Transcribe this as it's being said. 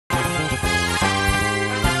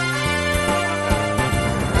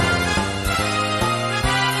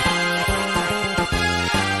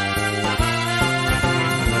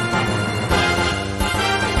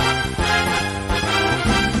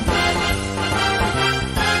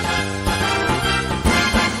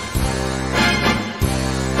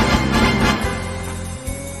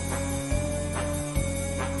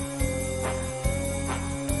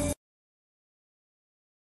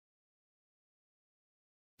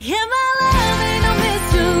Yeah, my love ain't no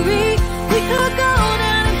mystery. We could go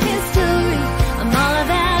down in history. I'm all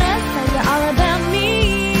about us, so you're all about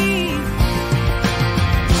me.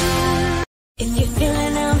 If you're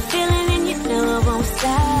feeling how I'm feeling, and you know I won't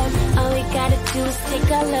stop. All we gotta do is take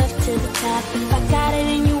our love to the top. If I got it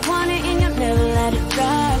and you want it, and you'll never let it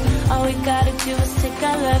drop. All we gotta do is take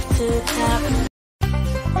our love to the top.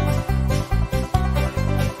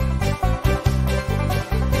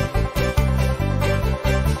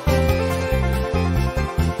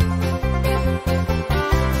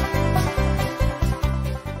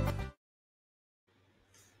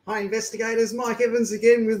 Hi investigators, Mike Evans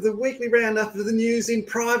again with the weekly roundup of the news in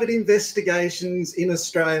private investigations in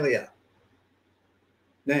Australia.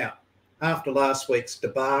 Now, after last week's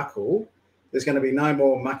debacle, there's going to be no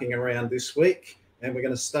more mucking around this week, and we're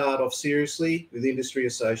going to start off seriously with industry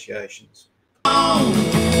associations.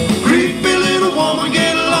 Creepy little woman,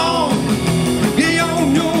 get along. Get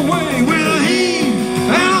on your way with a heave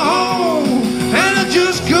and a hoe, and I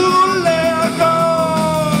just couldn't let her go.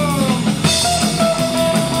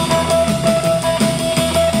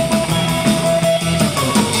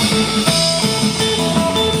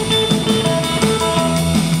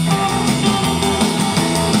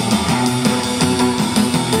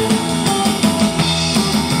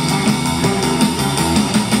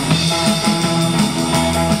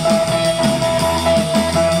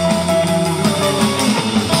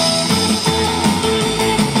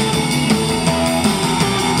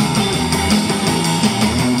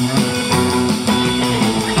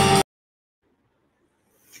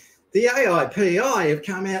 The AIPI have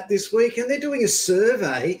come out this week and they're doing a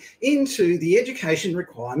survey into the education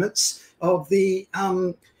requirements of the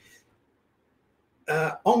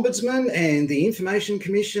Ombudsman and the Information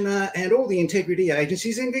Commissioner and all the integrity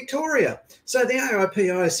agencies in Victoria. So the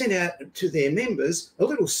AIPI sent out to their members a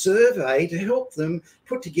little survey to help them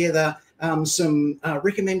put together some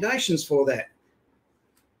recommendations for that.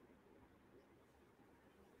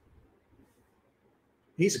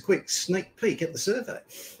 Here's a quick sneak peek at the survey.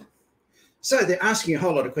 So they're asking a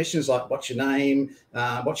whole lot of questions like, what's your name?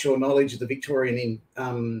 What's your knowledge of the Victorian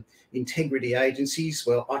integrity agencies?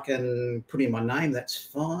 Well, I can put in my name, that's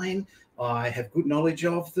fine. I have good knowledge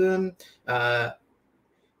of them.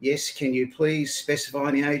 Yes, can you please specify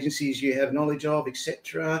any agencies you have knowledge of,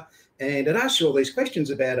 etc. And it asks you all these questions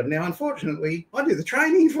about them. Now, unfortunately, I do the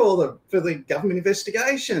training for them, for the government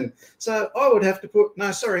investigation. So I would have to put,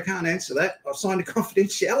 no, sorry, I can't answer that. I've signed a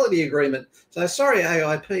confidentiality agreement. So sorry,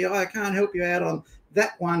 AIPI, I can't help you out on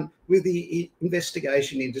that one with the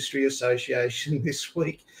Investigation Industry Association this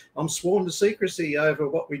week. I'm sworn to secrecy over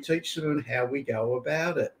what we teach them and how we go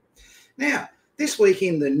about it. Now, this week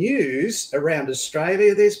in the news around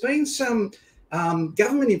Australia, there's been some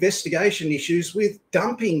government investigation issues with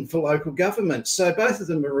dumping for local governments. So both of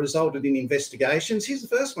them have resulted in investigations. Here's the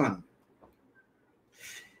first one.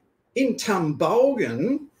 In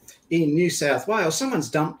Tumbolgan, in New South Wales, someone's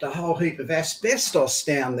dumped a whole heap of asbestos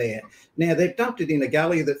down there. Now, they've dumped it in a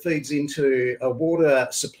gully that feeds into a water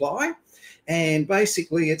supply. And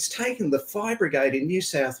basically, it's taken the fire brigade in New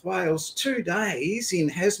South Wales 2 days in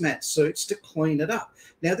hazmat suits to clean it up.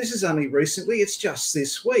 Now, this is only recently, it's just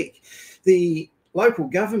this week. The local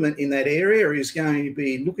government in that area is going to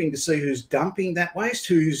be looking to see who's dumping that waste,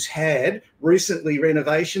 who's had recently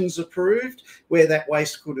renovations approved, where that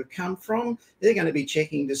waste could have come from. They're going to be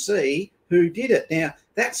checking to see who did it. Now,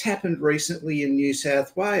 that's happened recently in New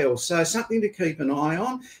South Wales, so something to keep an eye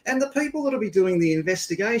on. And the people that will be doing the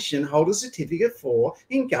investigation hold a certificate for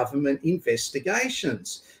in government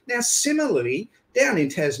investigations. Now, similarly, down in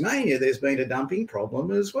Tasmania, there's been a dumping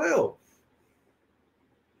problem as well.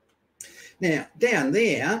 Now, down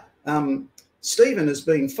there, Stephen has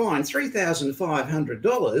been fined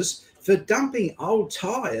 $3,500 for dumping old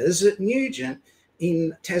tyres at Nugent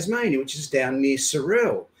in Tasmania, which is down near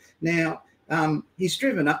Sorell. Now, he's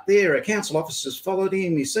driven up there. A council officer's followed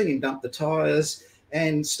him. He's seen him dump the tyres,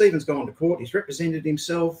 and Stephen's gone to court. He's represented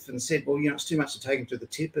himself and said, well, you know, it's too much to take him to the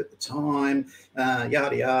tip at the time,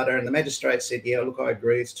 yada, yada. And the magistrate said, yeah, look, I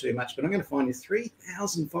agree, it's too much, but I'm going to fine you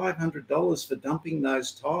 $3,500 for dumping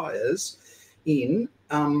those tyres in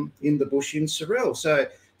the bush in Sorell. So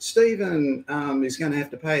Stephen is going to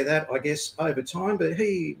have to pay that, I guess, over time, but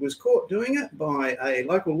he was caught doing it by a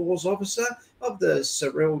local laws officer of the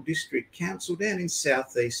Sorell District Council down in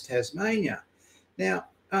southeast Tasmania. Now,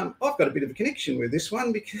 I've got a bit of a connection with this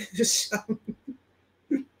one because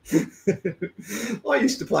I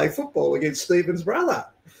used to play football against Stephen's brother.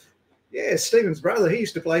 Yeah, Stephen's brother, he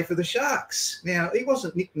used to play for the Sharks. Now, he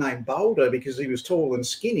wasn't nicknamed Boulder because he was tall and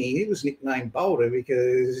skinny. He was nicknamed Boulder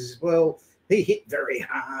because, well, he hit very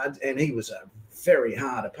hard and he was a very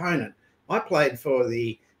hard opponent. I played for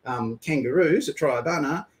the Kangaroos at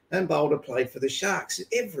Triabunna, and Boulder played for the Sharks.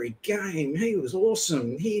 Every game, he was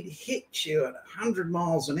awesome. He'd hit you at 100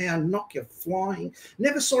 miles an hour, knock you flying.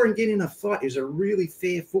 Never saw him get in a fight. He was a really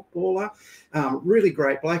fair footballer, really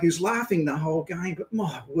great bloke. He was laughing the whole game, but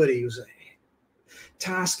my word, he was a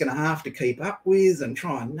task and a half to keep up with and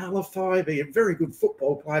try and nullify. Be a very good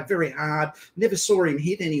football player, very hard. Never saw him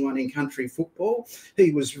hit anyone in country football.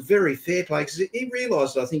 He was very fair play because he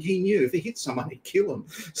realised, I think he knew if he hit someone, he'd kill him.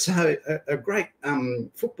 So a great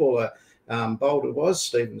footballer Boulder was,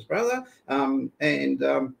 Stephen's brother,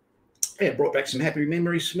 yeah, brought back some happy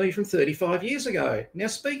memories for me from 35 years ago. Now,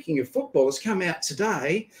 speaking of football, it's come out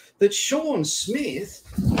today that Sean Smith,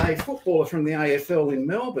 a footballer from the AFL in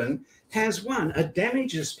Melbourne, has won a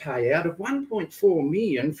damages payout of $1.4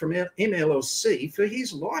 million from MLLC for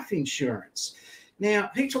his life insurance.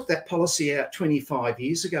 Now, he took that policy out 25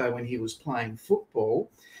 years ago when he was playing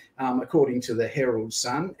football, according to the Herald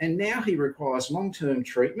Sun, and now he requires long-term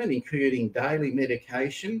treatment, including daily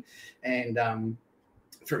medication and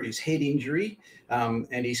for his head injury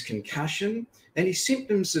and his concussion. And his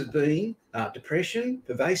symptoms have been depression,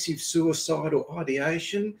 pervasive suicidal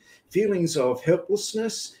ideation, feelings of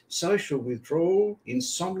helplessness, social withdrawal,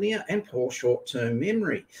 insomnia, and poor short-term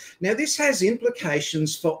memory. Now, this has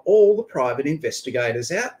implications for all the private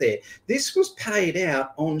investigators out there. This was paid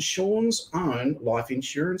out on Sean's own life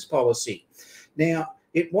insurance policy. Now,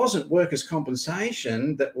 it wasn't workers'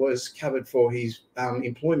 compensation that was covered for his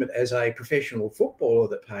employment as a professional footballer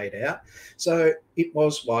that paid out. So it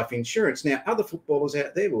was life insurance. Now, other footballers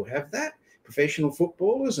out there will have that. Professional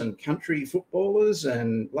footballers and country footballers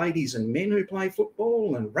and ladies and men who play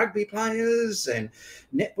football and rugby players and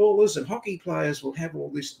netballers and hockey players will have all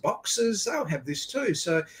this. Boxers, they'll have this too.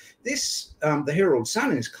 So this, the Herald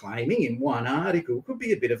Sun is claiming in one article, could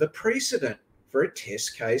be a bit of a precedent for a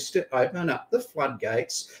test case to open up the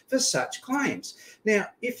floodgates for such claims. Now,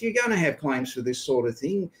 if you're going to have claims for this sort of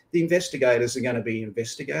thing, the investigators are going to be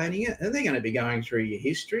investigating it and they're going to be going through your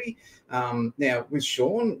history. Now, with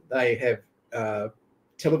Sean, they have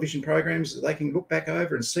television programs that they can look back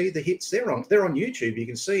over and see the hits. They're on YouTube. You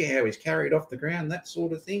can see how he's carried off the ground, that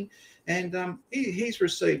sort of thing. And he's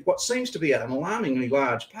received what seems to be an alarmingly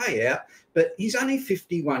large payout, but he's only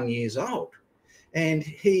 51 years old. And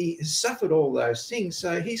he has suffered all those things.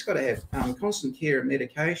 So he's got to have constant care and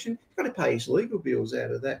medication. He's got to pay his legal bills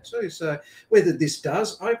out of that too. So whether this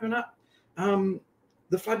does open up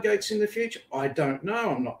the floodgates in the future, I don't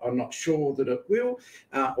know. I'm not sure that it will,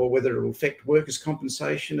 or whether it will affect workers'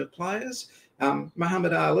 compensation of players.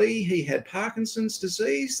 Muhammad Ali, he had Parkinson's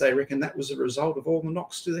disease. They reckon that was a result of all the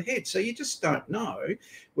knocks to the head. So you just don't know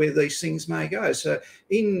where these things may go. So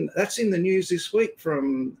that's in the news this week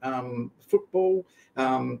from football,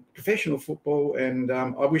 professional football, and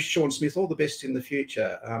I wish Sean Smith all the best in the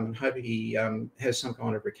future and hope he has some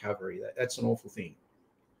kind of recovery. That's an awful thing.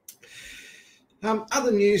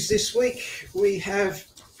 Other news this week, we have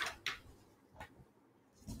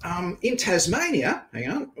in Tasmania, hang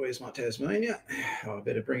on, where's my Tasmania? Oh, I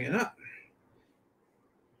better bring it up.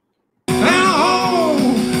 And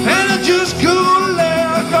I just couldn't let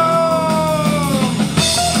her go.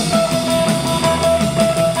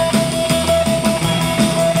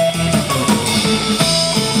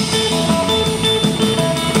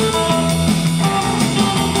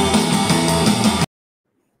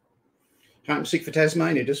 Homesick for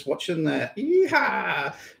Tasmania, just watching that.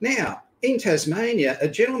 Yeehaw! Now, in Tasmania, a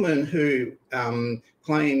gentleman who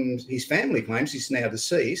claims, his family claims he's now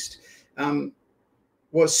deceased,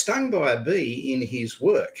 was stung by a bee in his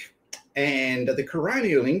work. And the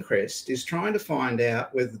coronial inquest is trying to find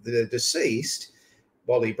out whether the deceased,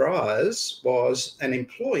 Wally Briers, was an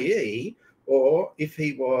employee or if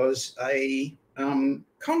he was a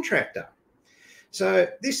contractor. So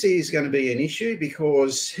this is going to be an issue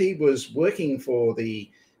because he was working for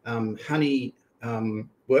the honey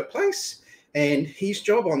workplace, and his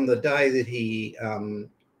job on the day that he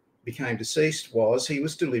became deceased was he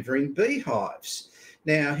was delivering beehives.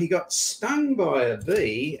 Now, he got stung by a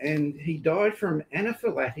bee and he died from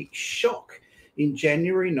anaphylactic shock in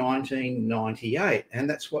January 1998, and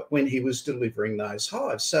that's when he was delivering those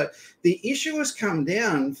hives. So the issue has come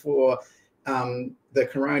down for the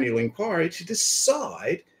coronial inquiry to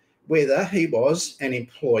decide whether he was an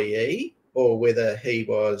employee or whether he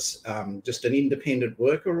was just an independent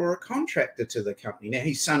worker or a contractor to the company. Now,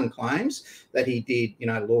 his son claims that he did,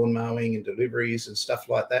 lawn mowing and deliveries and stuff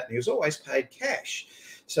like that, and he was always paid cash.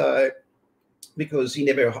 So because he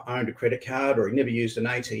never owned a credit card or he never used an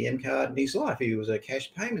ATM card in his life. He was a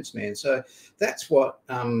cash payments man. So that's what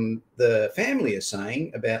the family is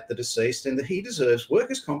saying about the deceased, and that he deserves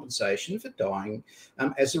workers' compensation for dying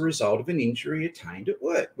as a result of an injury attained at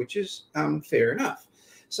work, which is fair enough.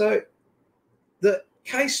 So the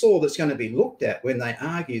case law that's going to be looked at when they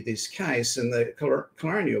argue this case, and the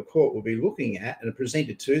colonial court will be looking at and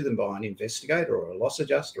presented to them by an investigator or a loss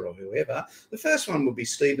adjuster or whoever. The first one will be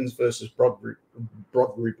Stevens versus Broadgroup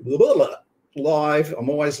Live. I'm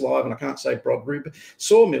always live and I can't say Broadgroup.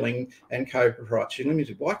 Sawmilling and Co-Proprietary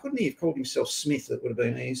Limited. Why couldn't he have called himself Smith? It would have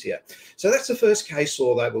been easier. So that's the first case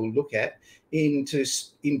law they will look at in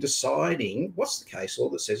deciding what's the case law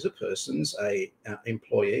that says a person's a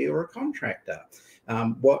employee or a contractor.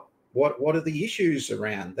 What are the issues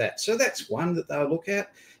around that? So that's one that they'll look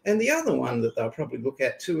at. And the other one that they'll probably look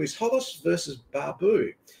at too is Hollis versus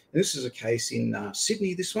Barbu. And this is a case in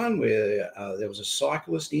Sydney, this one, where there was a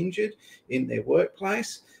cyclist injured in their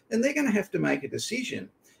workplace, and they're going to have to make a decision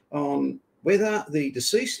on whether the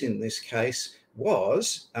deceased in this case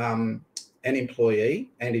was an employee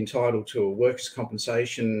and entitled to a workers'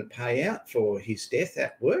 compensation payout for his death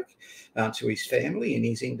at work, to his family and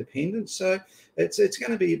his independence. So it's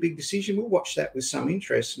going to be a big decision. We'll watch that with some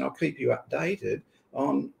interest, and I'll keep you updated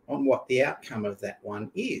on what the outcome of that one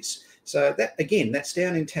is. So that, again, that's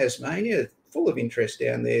down in Tasmania, full of interest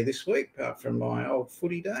down there this week, apart from my old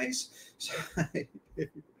footy days.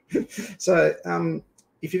 So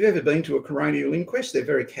if you've ever been to a coronial inquest, they're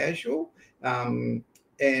very casual. And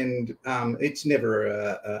it's never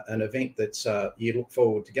an event that's you look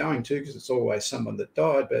forward to going to, because it's always someone that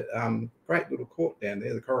died. But great little court down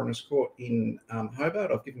there, the Coroner's Court in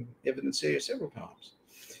Hobart. I've given evidence there several times.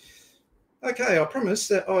 Okay, I promised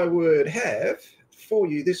that I would have for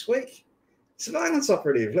you this week surveillance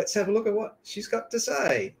operative. Let's have a look at what she's got to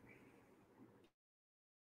say.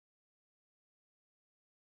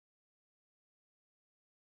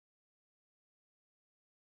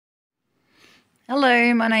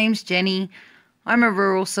 Hello, my name's Jenny. I'm a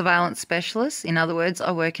rural surveillance specialist. In other words,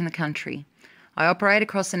 I work in the country. I operate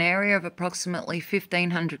across an area of approximately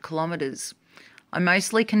 1,500 kilometres. I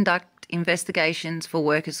mostly conduct investigations for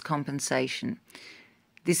workers' compensation.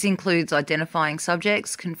 This includes identifying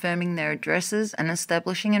subjects, confirming their addresses, and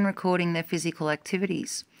establishing and recording their physical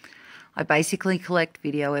activities. I basically collect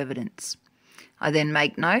video evidence. I then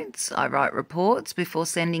make notes, I write reports before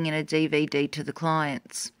sending in a DVD to the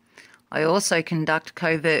clients. I also conduct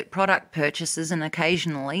covert product purchases, and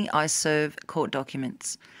occasionally I serve court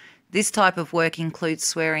documents. This type of work includes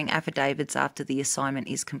swearing affidavits after the assignment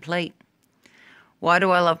is complete. Why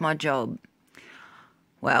do I love my job?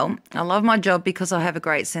 Well, I love my job because I have a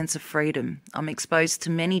great sense of freedom. I'm exposed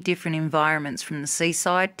to many different environments, from the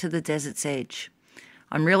seaside to the desert's edge.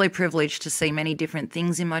 I'm really privileged to see many different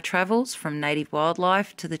things in my travels, from native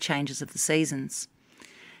wildlife to the changes of the seasons.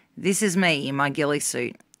 This is me in my ghillie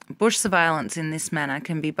suit. Bush surveillance in this manner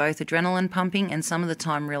can be both adrenaline pumping and some of the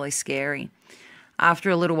time really scary.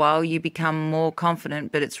 After a little while you become more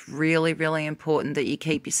confident, but it's really, really important that you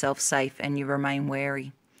keep yourself safe and you remain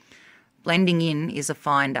wary. Blending in is a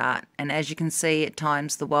fine art, and as you can see, at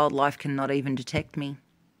times the wildlife cannot even detect me.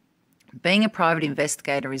 Being a private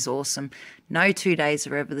investigator is awesome. No 2 days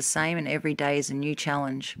are ever the same, and every day is a new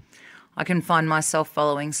challenge. I can find myself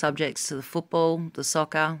following subjects to the football, the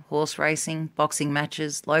soccer, horse racing, boxing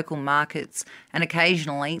matches, local markets, and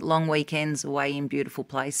occasionally long weekends away in beautiful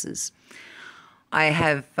places. I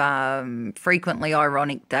have frequently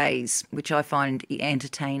ironic days, which I find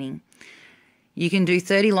entertaining. You can do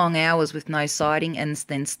 30 long hours with no sighting and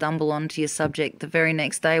then stumble onto your subject the very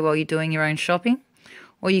next day while you're doing your own shopping.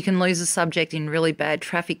 Or you can lose a subject in really bad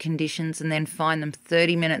traffic conditions and then find them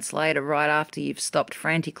 30 minutes later, right after you've stopped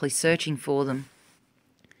frantically searching for them.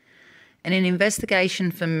 And an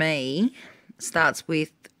investigation for me starts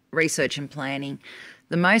with research and planning.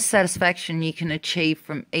 The most satisfaction you can achieve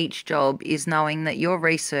from each job is knowing that your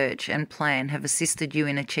research and plan have assisted you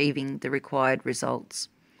in achieving the required results.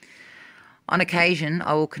 On occasion,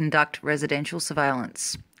 I will conduct residential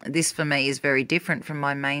surveillance. This for me is very different from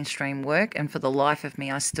my mainstream work, and for the life of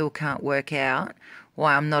me I still can't work out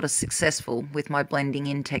why I'm not as successful with my blending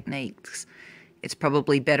in techniques. It's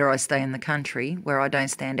probably better I stay in the country where I don't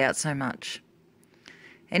stand out so much.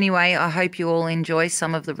 Anyway, I hope you all enjoy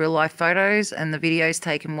some of the real life photos and the videos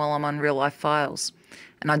taken while I'm on Real Life Files.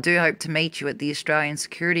 And I do hope to meet you at the Australian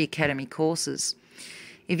Security Academy courses.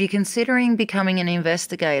 If you're considering becoming an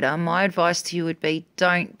investigator, my advice to you would be,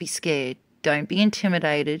 don't be scared, don't be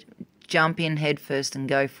intimidated, jump in head first and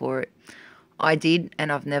go for it. I did,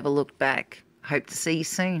 and I've never looked back. Hope to see you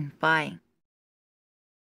soon. Bye.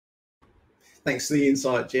 Thanks for the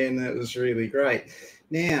insight, Jen. That was really great.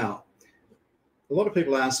 Now, a lot of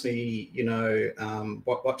people ask me, you know,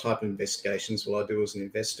 what type of investigations will I do as an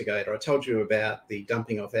investigator? I told you about the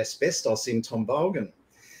dumping of asbestos in Tumbulgan,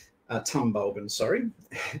 sorry.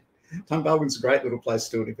 Tumbulgan's a great little place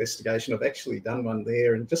to do an investigation. I've actually done one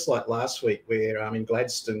there, and just like last week where in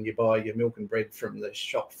Gladstone you buy your milk and bread from the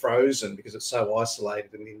shop frozen because it's so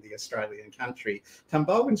isolated in the Australian country,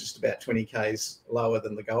 Tumbulgan's just about 20 k's lower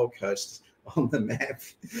than the Gold Coast on the map,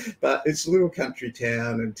 but it's a little country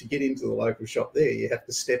town, and to get into the local shop there you have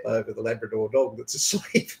to step over the Labrador dog that's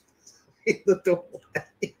asleep in the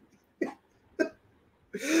doorway.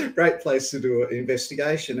 Great place to do an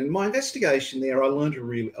investigation. And my investigation there, I learned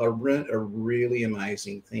a really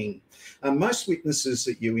amazing thing. Most witnesses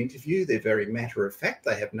that you interview, they're very matter of fact.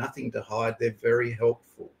 They have nothing to hide. They're very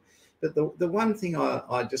helpful. But the one thing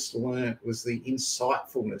I just learned was the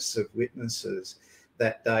insightfulness of witnesses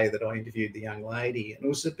that day that I interviewed the young lady. And it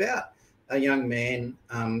was about a young man.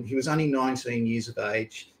 He was only 19 years of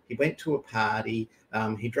age. He went to a party.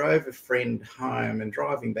 He drove a friend home, and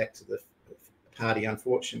driving back to the party,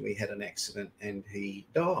 unfortunately, had an accident and he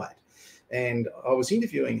died. And I was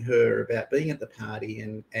interviewing her about being at the party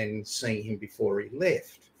and seeing him before he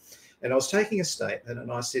left. And I was taking a statement,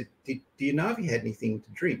 and I said, do you know if he had anything to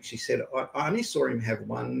drink? She said, I only saw him have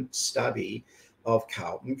one stubby of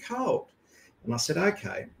Carlton Cold. And I said,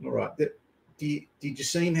 okay, all right. Did you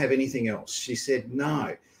see him have anything else? She said,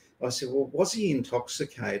 no. I said, well, was he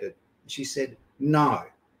intoxicated? She said, no.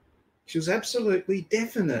 She was absolutely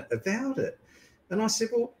definite about it. And I said,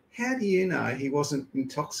 well, how do you know he wasn't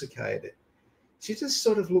intoxicated? She just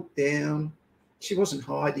sort of looked down. She wasn't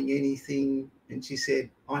hiding anything. And she said,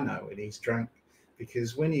 I know when he's drunk,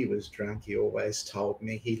 because when he was drunk, he always told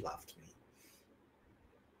me he loved me.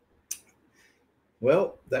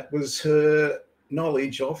 Well, that was her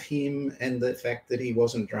knowledge of him and the fact that he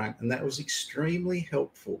wasn't drunk. And that was extremely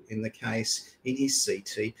helpful in the case in his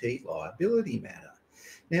CTP liability matter.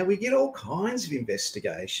 Now, we get all kinds of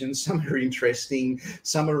investigations. Some are interesting,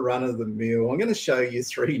 some are run-of-the-mill. I'm going to show you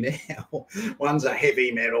three now. One's a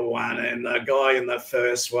heavy metal one, and the guy in the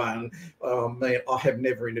first one, oh man, I have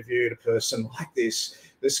never interviewed a person like this.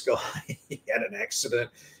 This guy, he had an accident.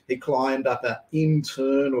 He climbed up an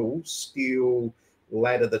internal steel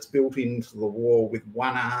ladder that's built into the wall with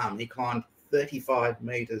one arm. He climbed 35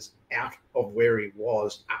 metres out of where he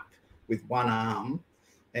was up with one arm,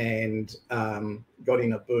 and got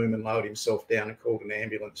in a boom and lowered himself down and called an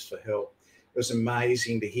ambulance for help. It was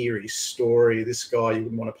amazing to hear his story. This guy, you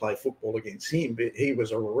wouldn't want to play football against him, but he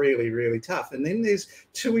was a really, really tough. And then there's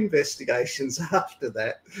two investigations after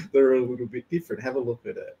that that are a little bit different. Have a look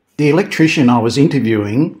at it. The electrician I was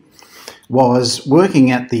interviewing was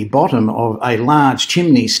working at the bottom of a large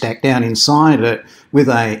chimney stack down inside it with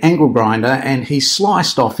an angle grinder, and he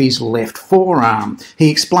sliced off his left forearm. He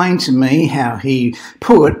explained to me how he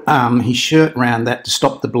put his shirt around that to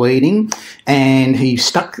stop the bleeding, and he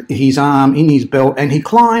stuck his arm in his belt, and he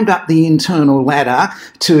climbed up the internal ladder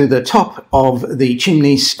to the top of the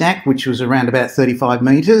chimney stack, which was around about 35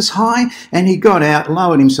 metres high, and he got out,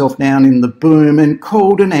 lowered himself down in the boom and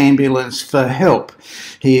called an ambulance for help.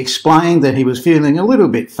 He explained that he was feeling a little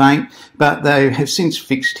bit faint, but they have since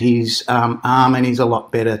fixed his arm, and he's a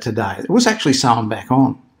lot better today. It was actually sewn back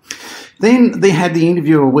on. Then they had the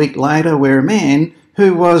interview a week later where a man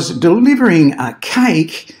who was delivering a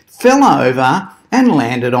cake fell over and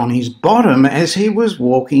landed on his bottom as he was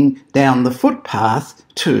walking down the footpath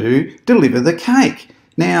to deliver the cake.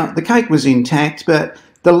 Now, the cake was intact, but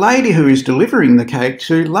the lady who is delivering the cake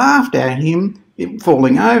to laughed at him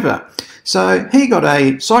falling over. So he got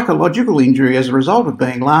a psychological injury as a result of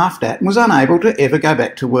being laughed at and was unable to ever go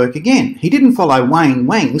back to work again. He didn't follow Wayne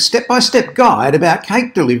Wang's step-by-step guide about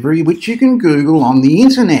cake delivery, which you can Google on the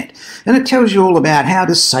internet. And it tells you all about how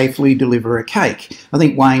to safely deliver a cake. I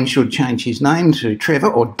think Wayne should change his name to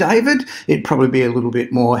Trevor or David. It'd probably be a little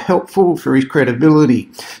bit more helpful for his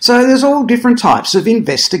credibility. So there's all different types of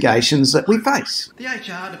investigations that we face. The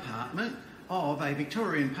HR department of a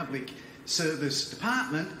Victorian Public Service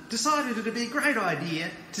department decided it would be a great idea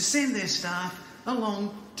to send their staff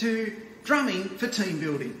along to drumming for team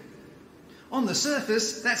building. On the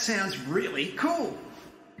surface, that sounds really cool.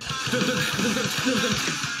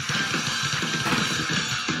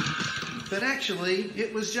 But actually,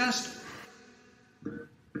 it was just...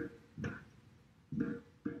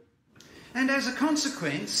 And as a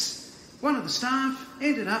consequence, one of the staff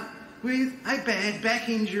ended up with a bad back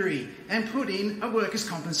injury and put in a workers'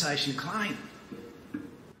 compensation claim.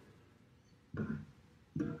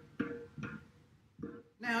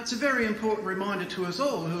 Now, it's a very important reminder to us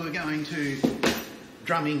all who are going to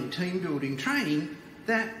drumming team building training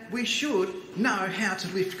that we should know how to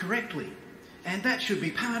lift correctly. And that should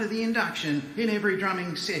be part of the induction in every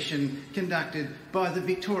drumming session conducted by the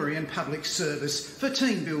Victorian Public Service for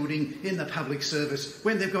team building in the public service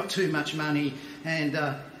when they've got too much money and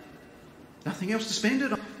nothing else to spend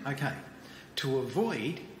it on. Okay, to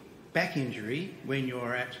avoid back injury when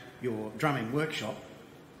you're at your drumming workshop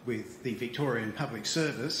with the Victorian Public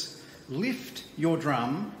Service, lift your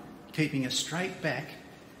drum keeping a straight back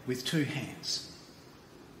with 2 hands.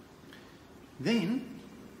 Then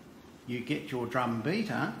you get your drum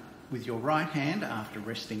beater with your right hand after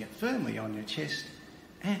resting it firmly on your chest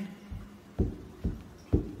and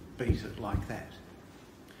beat it like that.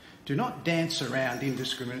 Do not dance around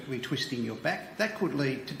indiscriminately twisting your back. That could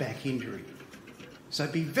lead to back injury. So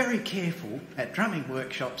be very careful at drumming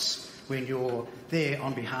workshops when you're there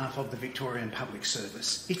on behalf of the Victorian Public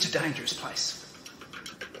Service. It's a dangerous place.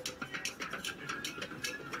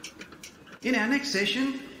 In our next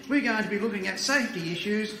session, we're going to be looking at safety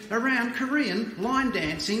issues around Korean line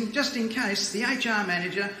dancing, just in case the HR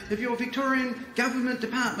manager of your Victorian government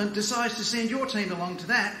department decides to send your team along to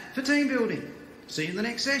that for team building. See you in the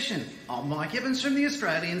next session. I'm Mike Evans from the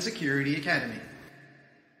Australian Security Academy.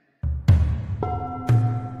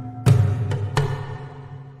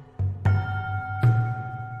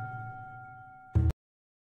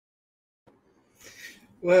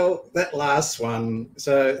 Well, that last one,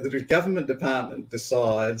 so the government department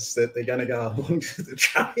decides that they're going to go along to the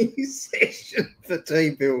training session for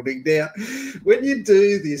team building. Now, when you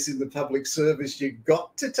do this in the public service, you've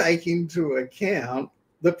got to take into account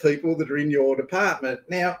the people that are in your department.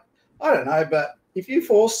 Now, I don't know, but if you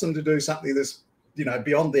force them to do something that's, you know,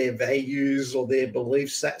 beyond their values or their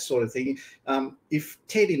beliefs, that sort of thing. If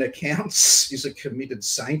Ted in accounts is a committed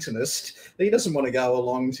Satanist, he doesn't want to go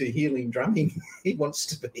along to healing drumming. He wants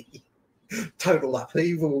to be total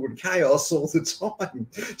upheaval and chaos all the time.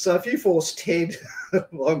 So if you force Ted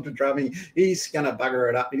along to drumming, he's going to bugger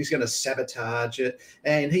it up and he's going to sabotage it.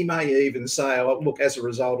 And he may even say, oh, look, as a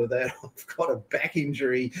result of that, I've got a back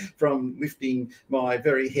injury from lifting my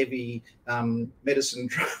very heavy medicine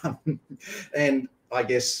drum. And I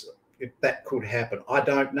guess that could happen. I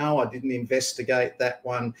don't know. I didn't investigate that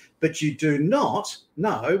one. But you do not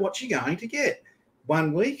know what you're going to get.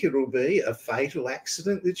 1 week it'll be a fatal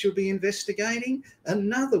accident that you'll be investigating.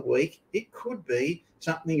 Another week it could be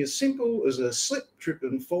something as simple as a slip, trip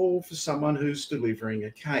and fall for someone who's delivering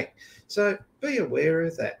a cake. So be aware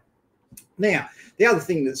of that. Now, the other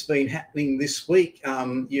thing that's been happening this week,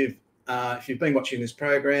 if you've been watching this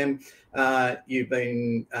program, you've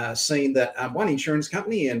been seeing that one insurance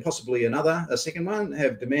company and possibly a second one,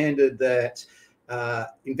 have demanded that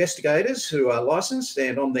investigators who are licensed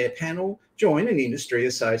and on their panel join an industry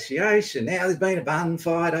association. Now, there's been a bun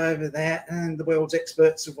fight over that and the world's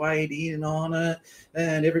experts have weighed in on it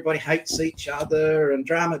and everybody hates each other and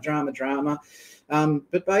drama.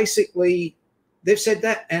 But basically, they've said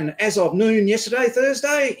that, and as of noon yesterday,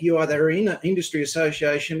 Thursday, you either are in an industry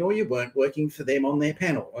association or you weren't working for them on their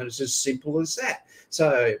panel. And it's as simple as that.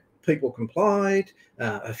 So people complied,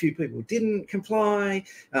 a few people didn't comply,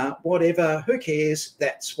 whatever, who cares?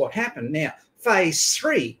 That's what happened. Now, phase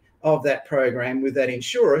 3 of that program with that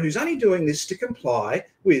insurer, who's only doing this to comply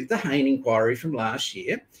with the Hayne inquiry from last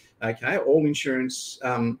year. Okay, all insurance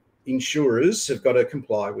insurers have got to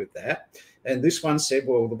comply with that. And this one said,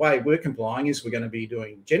 well, the way we're complying is we're going to be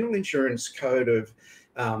doing general insurance code of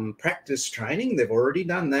practice training. They've already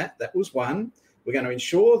done that. That was 1. We're going to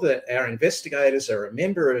ensure that our investigators are a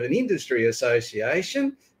member of an industry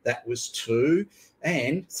association. That was 2.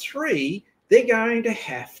 And 3, they're going to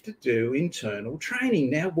have to do internal training.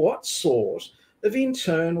 Now, what sort of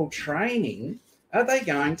internal training are they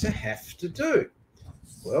going to have to do?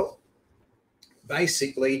 Well,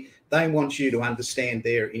 basically, they want you to understand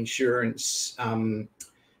their insurance company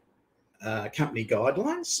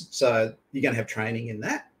guidelines. So you're going to have training in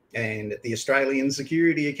that. And at the Australian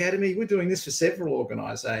Security Academy, we're doing this for several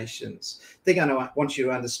organisations. They're going to want you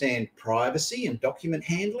to understand privacy and document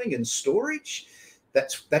handling and storage.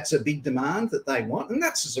 That's a big demand that they want. And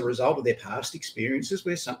that's as a result of their past experiences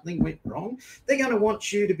where something went wrong. They're going to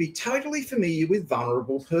want you to be totally familiar with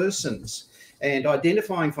vulnerable persons and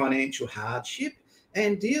identifying financial hardship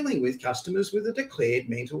and dealing with customers with a declared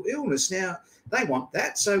mental illness. Now, they want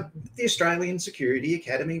that. So the Australian Security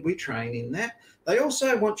Academy, we train in that. They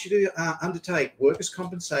also want you to undertake workers'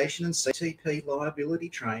 compensation and CTP liability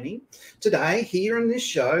training. Today, here on this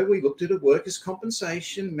show, we looked at a workers'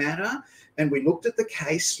 compensation matter and we looked at the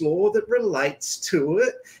case law that relates to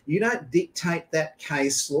it. You don't dictate that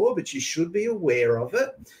case law, but you should be aware of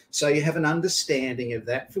it. So you have an understanding of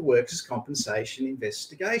that for workers' compensation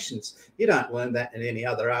investigations. You don't learn that in any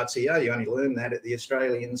other RTO. You only learn that at the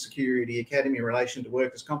Australian Security Academy in relation to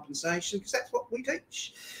workers' compensation, because that's what we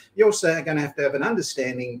teach. You're also going to have an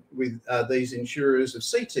understanding with these insurers of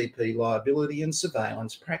CTP liability and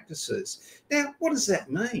surveillance practices. Now, what does that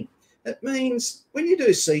mean? It means when you do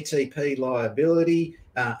CTP liability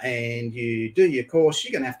and you do your course,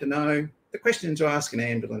 you're going to have to know the questions to ask an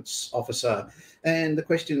ambulance officer and the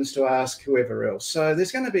questions to ask whoever else. So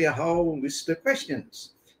there's going to be a whole list of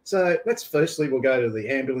questions. So we'll go to the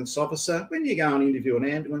ambulance officer. When you go and interview an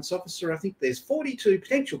ambulance officer, I think there's 42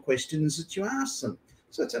 potential questions that you ask them.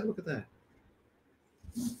 So let's have a look at that.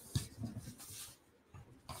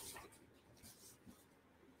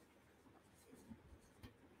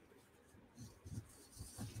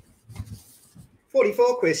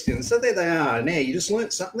 44 questions. So there they are. Now, you just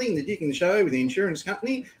learnt something that you can show with the insurance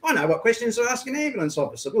company. I know what questions to ask an ambulance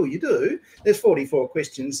officer. Well, you do. There's 44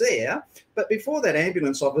 questions there. But before that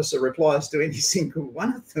ambulance officer replies to any single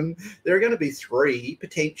one of them, there are going to be 3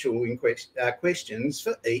 potential questions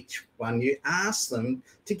for each one you ask them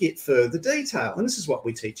to get further detail. And this is what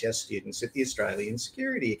we teach our students at the Australian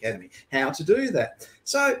Security Academy, how to do that.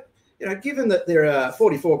 So, given that there are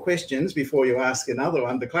 44 questions before you ask another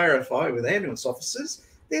one to clarify with ambulance officers,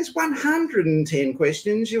 there's 110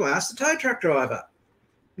 questions you ask the tow truck driver.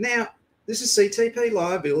 Now, this is CTP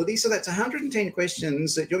liability, so that's 110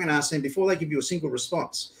 questions that you're going to ask them before they give you a single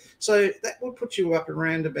response. So that will put you up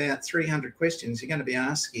around about 300 questions you're going to be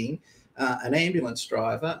asking an ambulance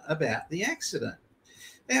driver about the accident.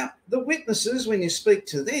 Now, the witnesses, when you speak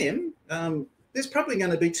to them, there's probably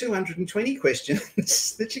going to be 220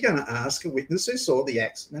 questions that you're going to ask a witness who saw the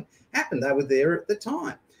accident happen. They were there at the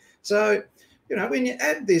time. So, when you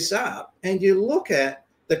add this up and you look at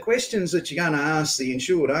the questions that you're going to ask the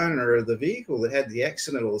insured owner of the vehicle that had the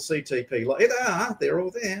accident or the CTP, they're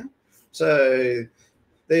all there. So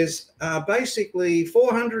there's basically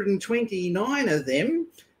 429 of them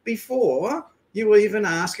before you even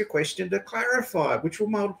ask a question to clarify, which will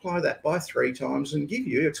multiply that by 3 times and give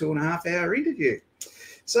you a 2.5-hour interview.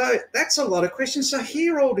 So that's a lot of questions. So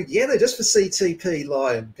here altogether, just for CTP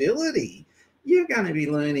liability, you're going to be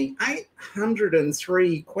learning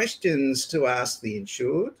 803 questions to ask the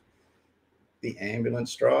insured, the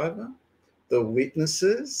ambulance driver, the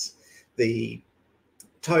witnesses, the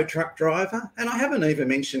tow truck driver, and I haven't even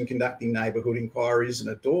mentioned conducting neighbourhood inquiries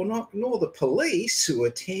and a door knock, nor the police who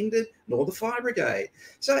attended, nor the fire brigade.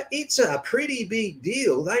 So it's a pretty big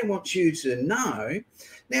deal. They want you to know.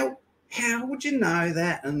 Now, how would you know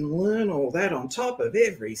that and learn all that on top of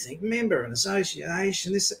everything? Member and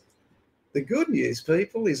association. The good news,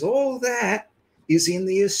 people, is all that is in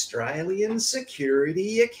the Australian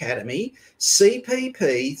Security Academy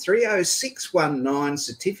CPP 30619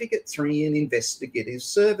 Certificate 3 in Investigative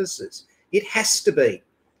Services. It has to be.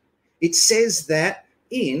 It says that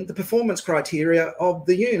in the performance criteria of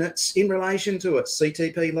the units in relation to it.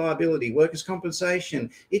 CTP liability, workers' compensation,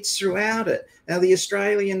 it's throughout it. Now, the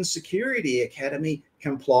Australian Security Academy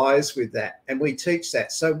complies with that, and we teach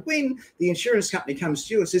that. So when the insurance company comes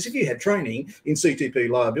to you and says, if you had training in CTP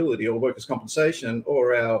liability or workers' compensation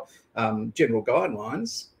or our general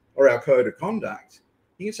guidelines or our code of conduct,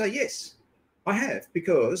 you can say, yes, I have,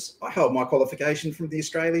 because I hold my qualification from the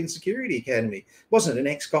Australian Security Academy. Wasn't an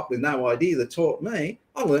ex-cop with no idea that taught me.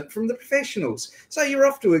 I learnt from the professionals. So you're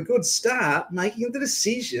off to a good start making the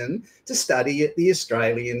decision to study at the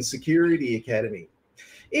Australian Security Academy.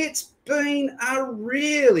 It's been a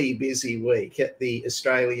really busy week at the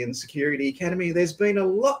Australian Security Academy. There's been a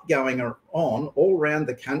lot going on all around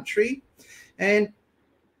the country, and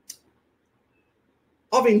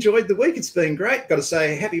I've enjoyed the week. It's been great. Got to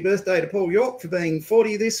say happy birthday to Paul York for being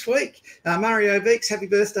 40 this week. Mario Beeks, happy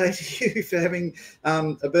birthday to you for having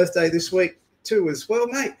a birthday this week too as well,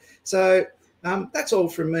 mate. So that's all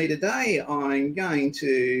from me today. I'm going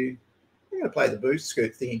to play the boot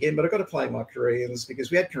skirt thing again, but I've got to play my Koreans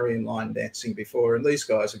because we had Korean line dancing before, and these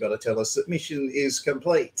guys have got to tell us that mission is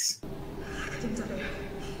complete.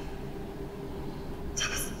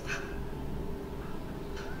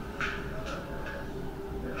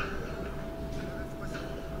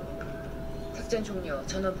 작전 종료.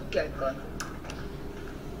 전원 복귀할 것.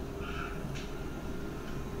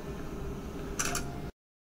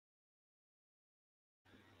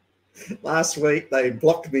 Last week, they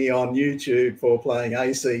blocked me on YouTube for playing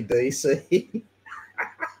AC/DC.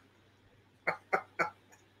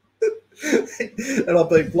 And I've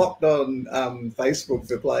been blocked on Facebook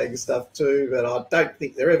for playing stuff too, but I don't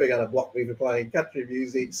think they're ever going to block me for playing country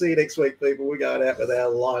music. See you next week, people. We're going out with our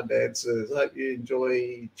line dancers. Hope you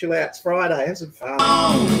enjoy Chill Out's Friday. Have some fun.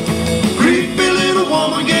 Creepy little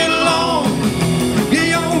woman, get along.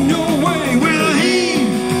 Get on your way with a heave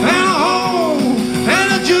and a hoe,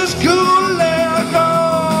 and I just couldn't let go.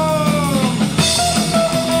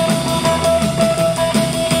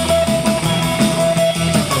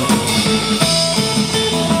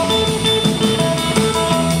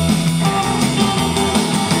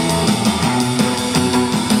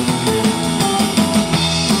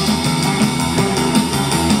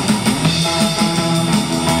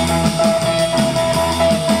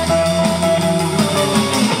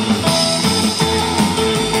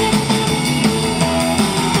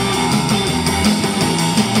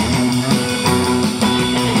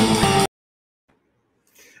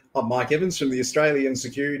 I'm Mike Evans from the Australian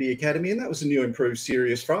Security Academy, and that was a new improved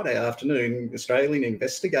Serious Friday afternoon Australian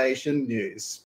investigation news.